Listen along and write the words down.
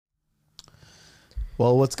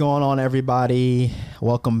Well, what's going on, everybody?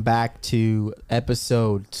 Welcome back to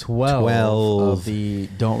episode 12 of the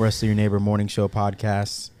Don't Wrestle Your Neighbor Morning Show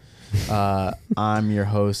podcast. I'm your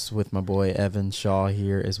host with my boy Evan Shaw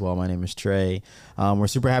here as well. My name is Trey. We're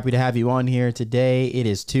super happy to have you on here today. It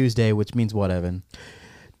is Tuesday, which means what, Evan?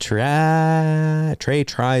 Trey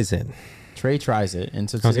tries it. Trey tries it. And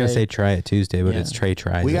so today, I was going to say try it Tuesday, but it's Trey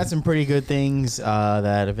tries it. We got some pretty good things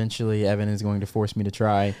that eventually Evan is going to force me to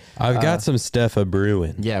try. I've got some stuff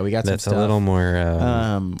a-brewing. Yeah, we got some stuff. That's a little more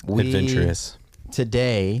adventurous.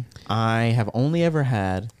 Today, I have only ever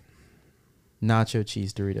had nacho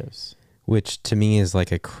cheese Doritos. Which to me is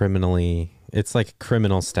like it's like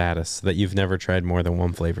criminal status that you've never tried more than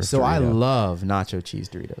one flavor. So Dorito. I love nacho cheese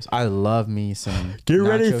Doritos. I love me some Get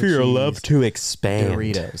ready for your love to expand.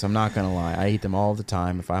 Doritos. I'm not going to lie. I eat them all the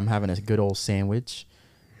time. If I'm having a good old sandwich,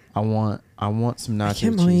 I want some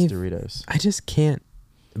nacho cheese Doritos. I just can't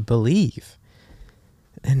believe.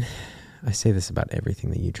 And I say this about everything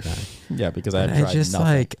that you try. Yeah, because I've tried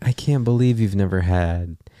nothing. I can't believe you've never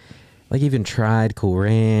had... Like even tried Cool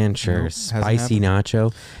Ranch or Spicy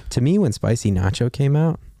Nacho. To me, when Spicy Nacho came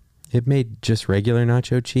out, it made just regular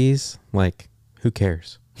nacho cheese. Like, who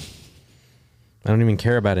cares? I don't even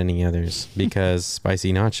care about any others because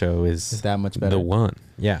Spicy Nacho is that much better. The one.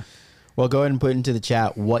 Yeah. Well, go ahead and put into the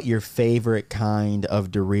chat what your favorite kind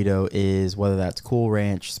of Dorito is, whether that's Cool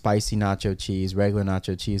Ranch, Spicy Nacho Cheese, regular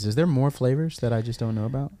nacho cheese. Is there more flavors that I just don't know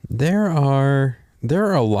about? There are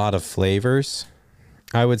a lot of flavors.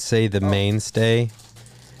 I would say the mainstay.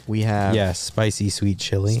 We have spicy sweet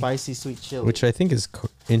chili. Spicy sweet chili, which I think is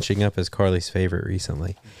inching up as Carly's favorite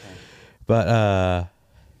recently. Okay. But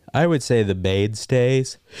I would say the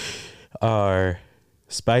mainstays are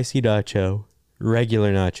spicy nacho,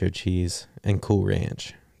 regular nacho cheese, and Cool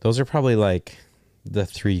Ranch. Those are probably like the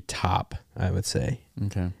three top, I would say.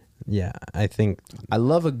 Okay. Yeah, I think I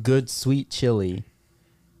love a good sweet chili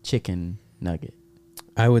chicken nugget.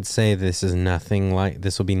 I would say this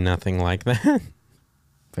will be nothing like that.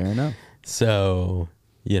 Fair enough. So,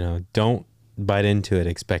 don't bite into it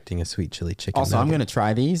expecting a sweet chili chicken. Also, nugget. I'm going to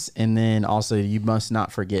try these. And then also, you must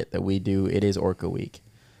not forget that it is Orca week.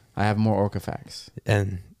 I have more Orca facts.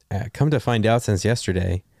 And come to find out since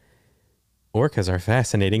yesterday, orcas are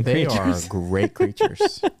fascinating creatures. They are great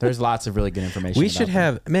creatures. There's lots of really good information. We should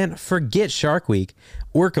have, forget Shark Week,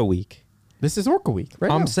 Orca Week. This is Orca Week,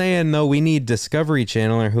 right? I'm saying, though, we need Discovery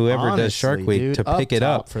Channel or whoever does Shark Week to pick it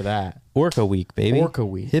up. For that. Orca Week, baby. Orca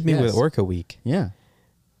Week. Hit me with Orca Week. Yeah.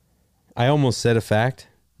 I almost said a fact.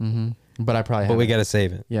 Mm-hmm. But I probably haven't. But we got to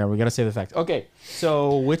save it. Yeah, we got to save the fact. Okay,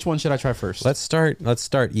 so which one should I try first? Let's start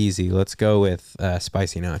easy. Let's go with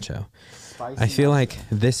spicy nacho. I feel like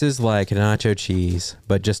this is like nacho cheese,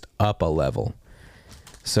 but just up a level.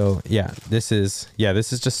 So, this is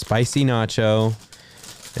just spicy nacho.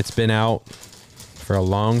 It's been out for a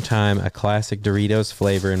long time. A classic Doritos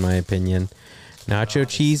flavor, in my opinion. Nacho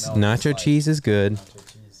cheese is good,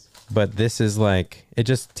 but this is like, it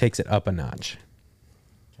just takes it up a notch.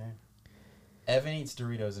 Okay. Evan eats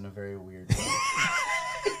Doritos in a very weird way.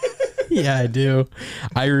 Yeah, I do.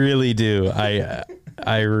 I really do. I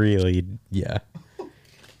really, yeah.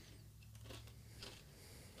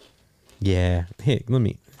 Yeah. Hey,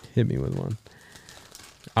 hit me with one.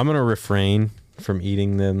 I'm going to refrain from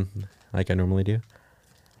eating them like I normally do.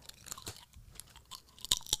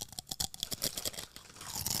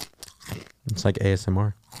 It's like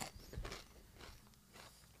ASMR.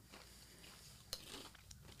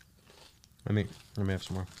 Let me have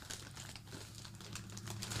some more.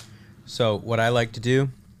 So what I like to do,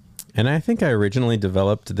 and I think I originally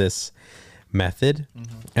developed this method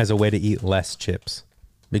as a way to eat less chips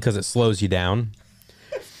because it slows you down.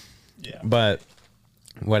 Yeah. But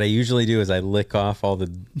what I usually do is I lick off all the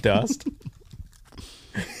dust.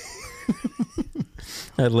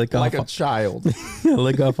 I lick like off a child. I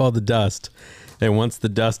lick off all the dust. And once the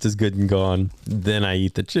dust is good and gone, then I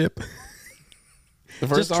eat the chip. The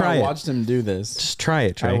first time I watched him do this. Just try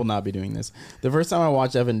it, Trey. I will not be doing this. The first time I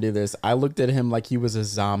watched Evan do this, I looked at him like he was a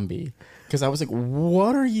zombie. Because I was like,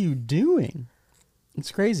 what are you doing?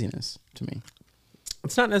 It's craziness to me.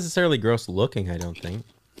 It's not necessarily gross looking, I don't think.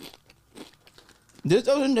 This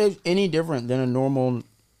doesn't taste any different than a normal.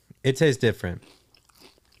 It tastes different.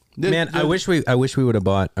 I wish we would have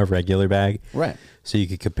bought a regular bag, right? So you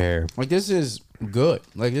could compare. Like this is good.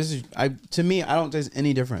 Like this is to me, I don't taste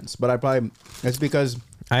any difference. But it's because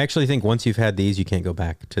I actually think once you've had these, you can't go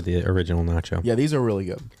back to the original nacho. Yeah, these are really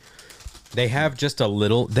good. They have just a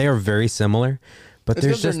little. They are very similar, but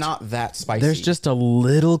they're not that spicy. There's just a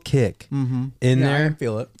little kick in there. I can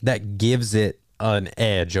feel it. That gives it an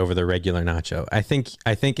edge over the regular nacho. I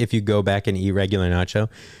think if you go back and eat regular nacho,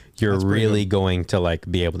 you're really going to like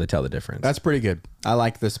be able to tell the difference. That's pretty good. I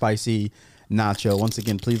like the spicy nacho. Once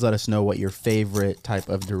again, please let us know what your favorite type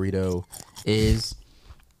of Dorito is.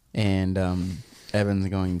 And Evan's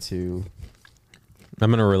going to... I'm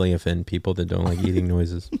going to really offend people that don't like eating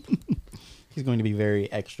noises. He's going to be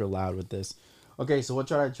very extra loud with this. Okay, so what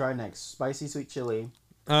should I try next? Spicy sweet chili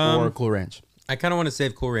or Cool Ranch? I kind of want to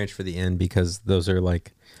save Cool Ranch for the end because those are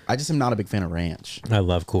like... I just am not a big fan of ranch. I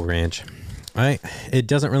love Cool Ranch. It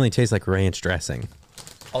doesn't really taste like ranch dressing.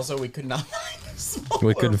 Also, we could not find a smaller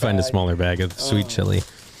We couldn't find a smaller bag of sweet chili.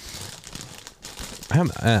 I'm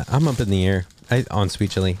up in the air on sweet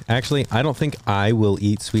chili. Actually, I don't think I will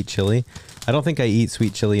eat sweet chili. I don't think I eat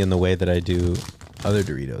sweet chili in the way that I do other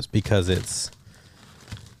Doritos because it's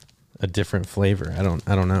a different flavor. I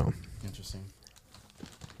don't know. Interesting.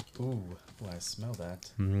 Ooh, I smell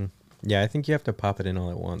that. Mm-hmm. Yeah, I think you have to pop it in all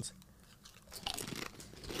at once.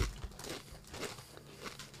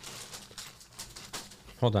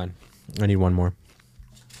 Hold on. I need one more.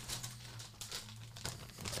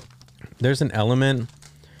 There's an element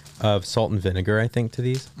of salt and vinegar, I think, to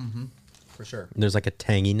these. Mm-hmm. For sure. There's like a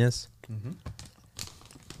tanginess. Mm-hmm.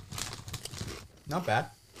 Not bad.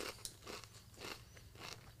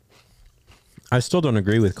 I still don't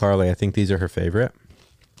agree with Carly. I think these are her favorite.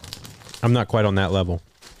 I'm not quite on that level.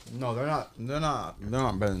 No, they're not. They're not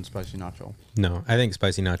better than spicy nacho. No, I think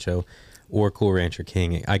spicy nacho or Cool Ranch are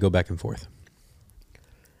king. I go back and forth.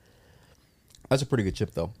 That's a pretty good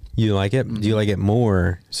chip, though. You like it? Mm-hmm. Do you like it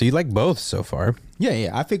more? So you like both so far?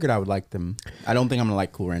 Yeah. I figured I would like them. I don't think I'm gonna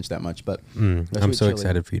like Cool Ranch that much, but I'm so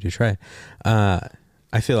excited for you to try.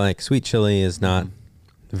 I feel like sweet chili is not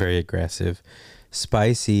very aggressive.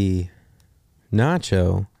 Spicy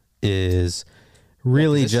nacho is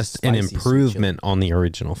really just an improvement on the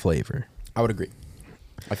original flavor. I would agree.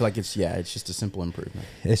 I feel like it's just a simple improvement.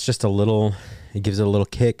 It's just it gives it a little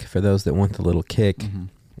kick for those that want the little kick. Mm-hmm.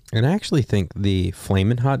 And I actually think the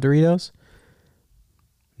Flamin' Hot Doritos,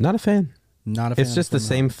 not a fan. Not a fan. It's just the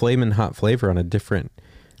same Flamin' Hot flavor on a different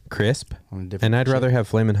crisp. And I'd rather have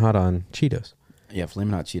Flamin' Hot on Cheetos. Yeah,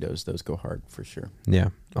 Flamin' Hot Cheetos, those go hard for sure. Yeah.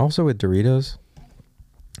 Also with Doritos,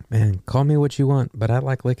 man, call me what you want, but I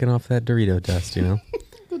like licking off that Dorito dust, you know?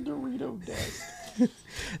 The Dorito dust.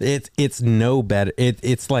 It's no better.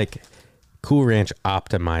 It's like Cool Ranch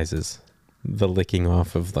optimizes the licking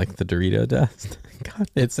off of like the Dorito dust. God,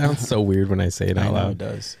 it sounds so weird when I say it out loud. It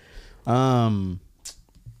does. I'm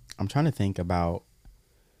trying to think about.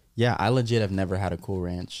 Yeah, I legit have never had a Cool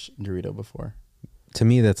Ranch Dorito before. To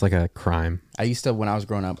me, that's like a crime. When I was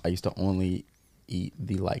growing up, I used to only eat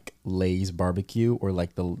the like Lay's barbecue or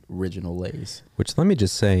like the original Lay's. Which, let me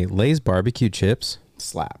just say, Lay's barbecue chips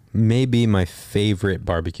slap. May be my favorite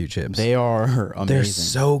barbecue chips. They are amazing. They're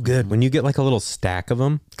so good. When you get like a little stack of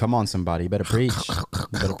them. Come on, somebody. You better preach.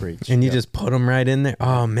 And you just put them right in there.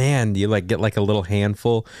 Oh, man. You like get like a little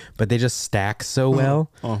handful, but they just stack so well.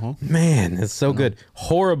 Man, it's so good.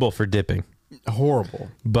 Horrible for dipping. Horrible.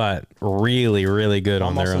 But really, really good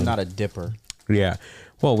on their own. I'm also not a dipper. Yeah.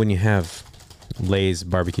 Well, when you have Lay's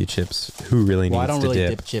barbecue chips, who really needs to dip? I don't really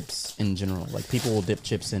dip chips in general. Like people will dip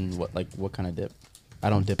chips in what kind of dip? I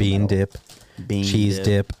don't dip. Bean dip, cheese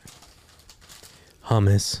dip,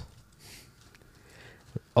 hummus.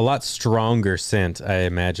 A lot stronger scent, I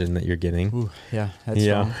imagine, that you're getting. Ooh, yeah, that's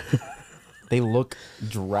strong. They look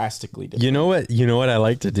drastically different. You know what I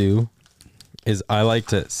like to do is I like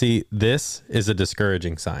to see, this is a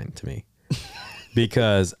discouraging sign to me.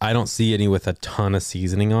 Because I don't see any with a ton of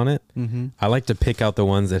seasoning on it. Mm-hmm. I like to pick out the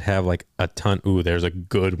ones that have like a ton. Ooh, there's a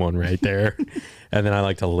good one right there. And then I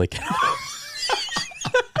like to lick it off.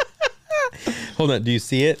 Hold on. Do you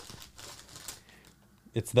see it?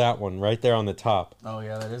 It's that one right there on the top. Oh,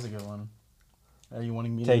 yeah, that is a good one. Are you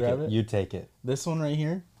wanting me to grab it? You take it. This one right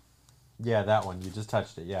here? Yeah, that one. You just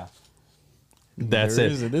touched it. Yeah. That's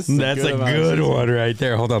it. That's a good one right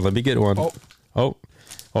there. Hold on. Let me get one.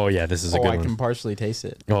 Oh, yeah, this is a good one. I can partially taste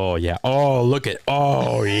it. Oh, yeah. Oh, look at.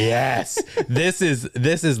 Oh, yes. This is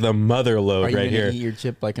the mother load right here. Are you gonna eat your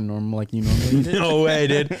chip like you normally eat it? No way,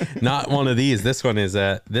 dude. Not one of these. This is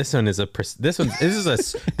a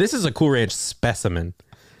Cool Ranch specimen.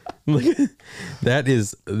 That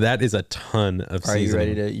is a ton of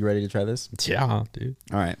seasoning. Are you ready to try this? Yeah, dude.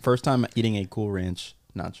 All right. First time eating a Cool Ranch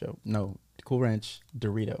nacho. No, Cool Ranch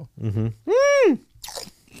Dorito. Mm-hmm.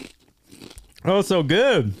 Oh, so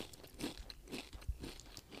good.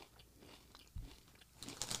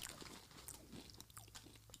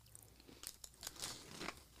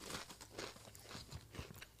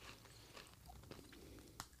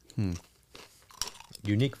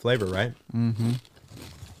 Unique flavor, right? Mm-hmm.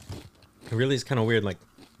 It really is kind of weird. Like,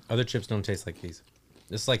 other chips don't taste like these.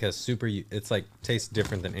 It's like a super... It's like tastes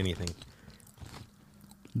different than anything.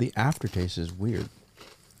 The aftertaste is weird.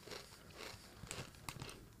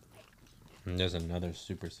 And there's another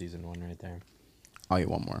super seasoned one right there. I'll eat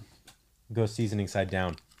one more. Go seasoning side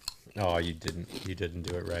down. Oh, you didn't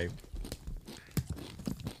do it right.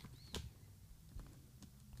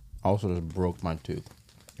 Also just broke my tooth.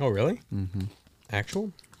 Oh, really? Mm-hmm.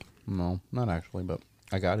 Actual? No, not actually, but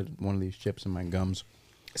I got one of these chips in my gums.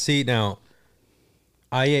 See, now,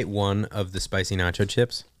 I ate one of the spicy nacho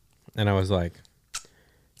chips, and I was like,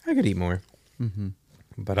 I could eat more. Mm-hmm.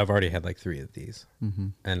 But I've already had like 3 of these. Mm-hmm.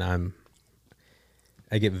 And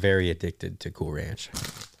I get very addicted to Cool Ranch.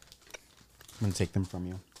 I'm gonna take them from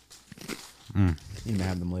you. You can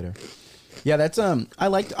have them later. Yeah, that's I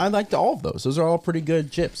liked all of those. Those are all pretty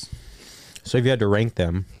good chips. So if you had to rank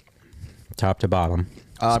them, top to bottom,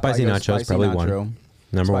 spicy nachos probably nacho, one.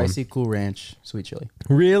 Number spicy, Cool Ranch, sweet chili.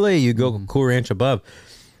 Really, you go Cool Ranch above?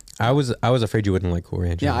 I was afraid you wouldn't like Cool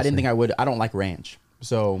Ranch. Yeah, honestly. I didn't think I would. I don't like ranch,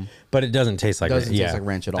 so. But it doesn't taste like it doesn't taste like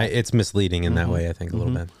ranch at all. It's misleading in that way. I think a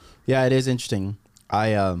little bit. Yeah, it is interesting.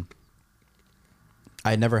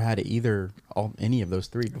 I never had any of those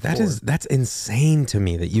 3 before. That's insane to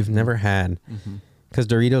me that you've never had, because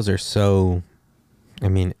Doritos are so. I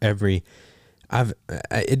mean,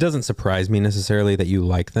 it doesn't surprise me necessarily that you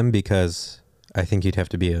like them, because I think you'd have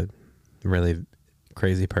to be a really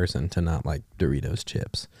crazy person to not like Doritos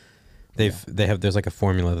chips. There's like a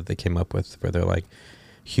formula that they came up with where they're like,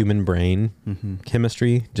 human brain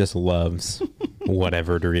chemistry just loves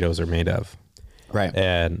whatever Doritos are made of. Right.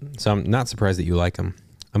 And so I'm not surprised that you like them.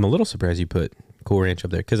 I'm a little surprised you put Cool Ranch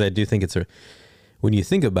up there, because I do think when you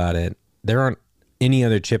think about it, there aren't any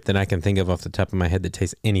other chip that I can think of off the top of my head that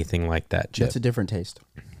tastes anything like that chip. It's a different taste.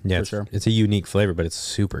 Yeah, for sure. It's a unique flavor, but it's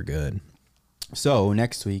super good. So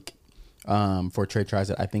next week, for Trey Tries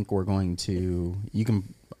It, I think we're going to, you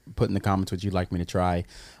can put in the comments what you'd like me to try.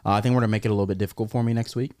 I think we're going to make it a little bit difficult for me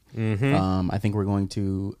next week. I think we're going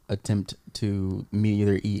to attempt to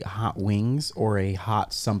either eat hot wings or a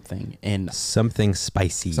hot something. And something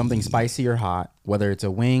spicy. Something spicy or hot, whether it's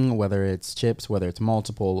a wing, whether it's chips, whether it's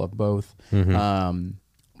multiple of both.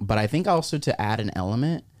 But I think also to add an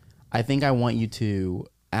element, I think I want you to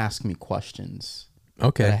ask me questions.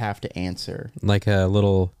 Okay. That I have to answer. Like a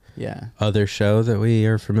little... other show that we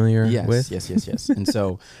are familiar with. Yes. And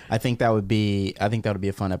so I think that would be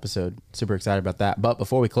a fun episode. Super excited about that. But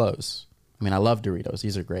before we close, I mean, I love Doritos.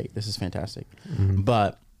 These are great. This is fantastic.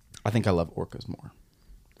 But I think I love Orcas more.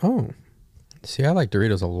 Oh, see, I like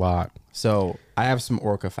Doritos a lot. So I have some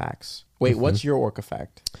Orca facts. Wait, what's your Orca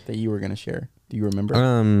fact that you were going to share? Do you remember?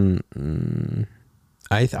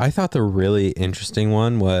 I thought the really interesting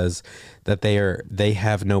one was that they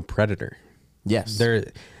have no predator. Yes. They're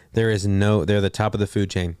the top of the food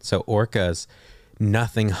chain. So orcas,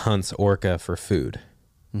 nothing hunts orca for food.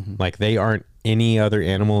 Like, they aren't any other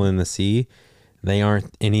animal in the sea. They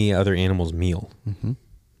aren't any other animal's meal.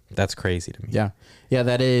 That's crazy to me. Yeah.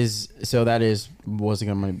 That was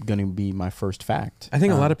going to be my first fact. I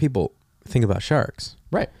think a lot of people think about sharks,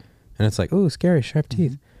 right? And it's like, oh, scary, sharp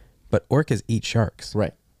teeth. But orcas eat sharks,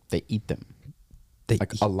 right? They eat them. They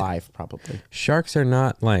like alive, probably. Sharks are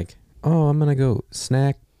not like, oh, I'm gonna go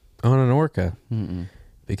snack on an orca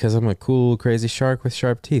because I'm a cool, crazy shark with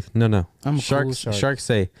sharp teeth. No. Sharks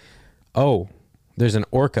say, oh, there's an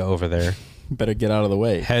orca over there. Better get out of the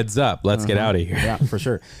way. Heads up, let's get out of here. Yeah, for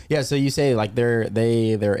sure. Yeah, so you say like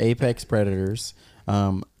they're apex predators.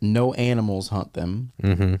 No animals hunt them.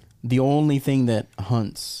 The only thing that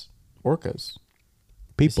hunts orcas,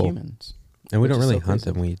 people, is humans. And we don't really hunt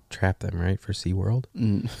them. We trap them, right, for SeaWorld.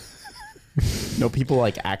 No, people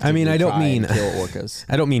like actively I mean, I don't mean kill orcas.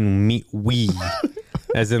 I don't mean we,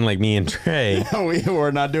 as in like me and Trey.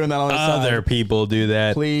 We're not doing that on the side. Other people do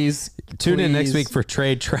that. Please tune in next week for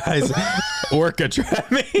Trey Tries Orca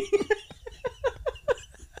Trapping.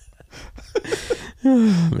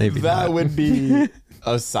 Maybe that would be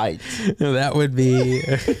a sight. No, that would be.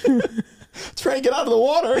 Trey, get out of the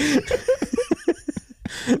water.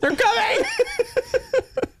 They're coming.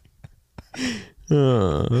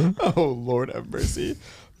 Oh, Lord have mercy.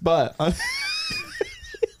 But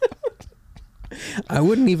I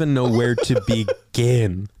wouldn't even know where to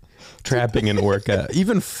begin trapping an orca,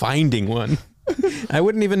 even finding one. I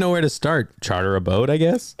wouldn't even know where to start. Charter a boat, I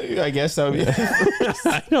guess. I guess that would be.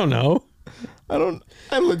 I don't know.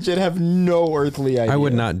 I legit have no earthly idea. I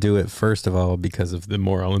would not do it, first of all, because of the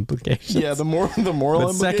moral implications. Yeah, the moral but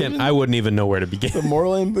implications. Second, I wouldn't even know where to begin. The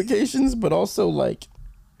moral implications, but also like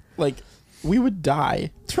we would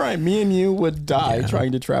die. Me and you would die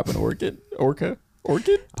trying to trap an orchid. Orchid?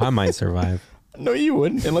 I might survive. No, you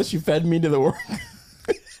wouldn't, unless you fed me to the orca.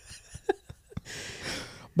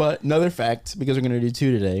 But another fact, because we're going to do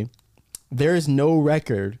 2 today, there is no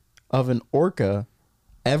record of an orca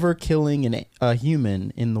ever killing a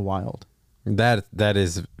human in the wild. That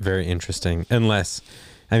is very interesting. Unless,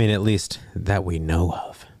 I mean, at least that we know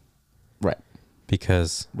of. Right.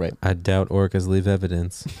 Because I doubt orcas leave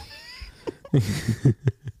evidence.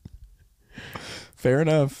 Fair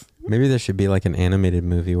enough. Maybe there should be like an animated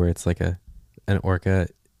movie where it's like an orca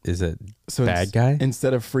is a bad guy.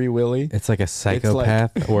 Instead of Free Willy, it's like a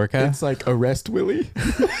psychopath orca. It's like Arrest Willy.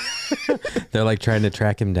 They're like trying to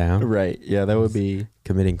track him down. Right. Yeah, that would be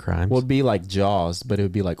committing crimes. Well, it'd be like Jaws, but it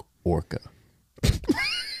would be like orca.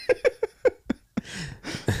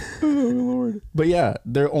 Oh, Lord. But yeah,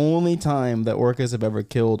 the only time that orcas have ever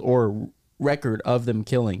killed or record of them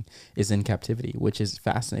killing is in captivity, which is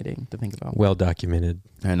fascinating to think about. Well documented.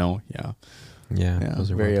 I know. Yeah. Yeah.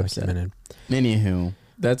 Those are very well upset. documented. Anywho,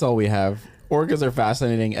 that's all we have. Orcas are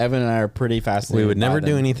fascinating. Evan and I are pretty fascinated. We would never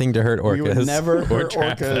do anything to hurt orcas. We would never hurt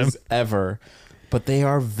trap orcas them. ever. But they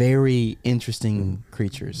are very interesting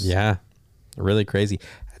creatures. Yeah. Really crazy.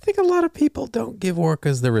 I think a lot of people don't give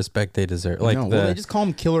orcas the respect they deserve. Like they just call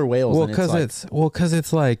them killer whales. Well, because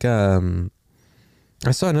it's like I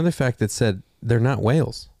saw another fact that said they're not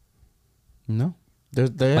whales. No, they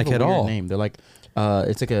have like a at weird all. name. They're like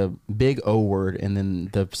it's like a big O word, and then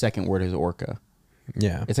the second word is orca.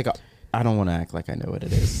 Yeah, it's like I don't want to act like I know what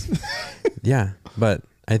it is. Yeah, but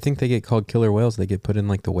I think they get called killer whales. They get put in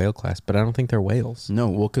like the whale class, but I don't think they're whales. No,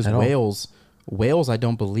 well, because whales, I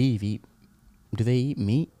don't believe eat. Do they eat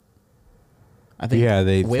meat? I think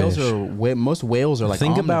they whales fish. Most whales are like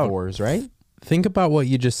omnivores, right? Think about what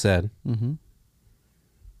you just said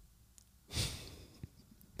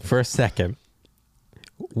for a second.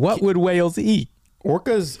 What would whales eat?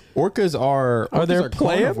 Orcas are there plants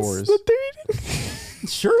carnivores. that they're eating?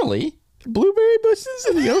 Surely. Blueberry bushes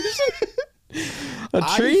in the ocean? A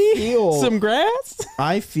tree? Some grass?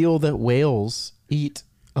 I feel that whales eat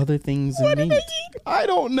other things than meat. What do they eat? I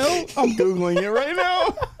don't know. I'm Googling it right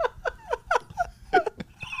now.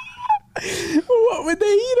 What would they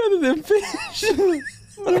eat other than fish?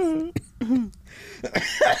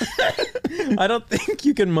 I don't think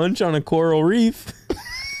you can munch on a coral reef.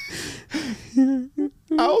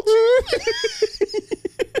 Algae.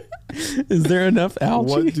 Is there enough algae?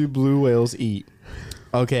 What do blue whales eat?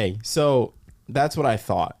 Okay, so that's what I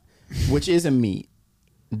thought, which is a meat.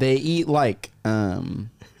 They eat like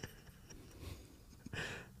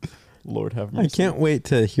Lord have mercy. I can't wait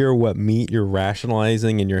to hear what meat you're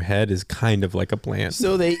rationalizing in your head is kind of like a plant.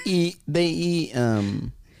 So they eat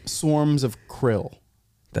swarms of krill.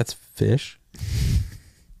 That's fish.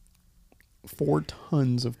 4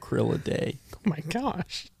 tons of krill a day. Oh my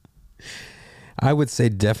gosh. I would say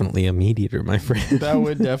definitely a meat eater, my friend. That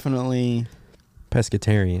would definitely...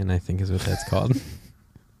 Pescatarian, I think is what that's called.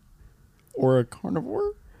 Or a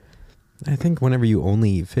carnivore? I think whenever you only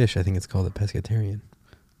eat fish, I think it's called a pescatarian.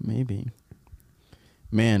 Maybe.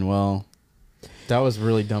 Man, well, that was a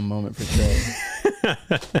really dumb moment for today.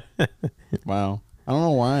 Wow. I don't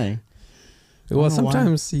know why. Well,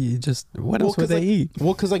 sometimes you just... What else would they eat?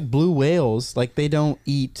 Well, because like blue whales, like they don't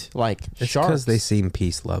eat like sharks. Because they seem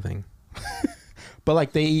peace-loving. But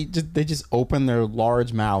like they just open their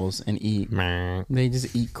large mouths and eat. They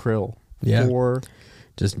just eat krill. Yeah.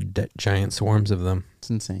 Just giant swarms of them. It's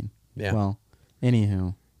insane. Yeah. Well,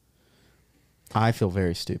 anywho, I feel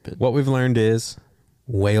very stupid. What we've learned is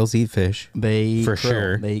whales eat fish. They eat for krill.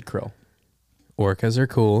 sure. They eat krill. Orcas are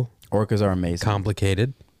cool. Orcas are amazing.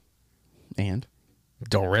 Complicated. And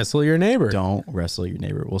don't wrestle your neighbor. Don't wrestle your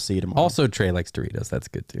neighbor. We'll see you tomorrow. Also, Trey likes Doritos. That's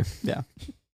good too. Yeah.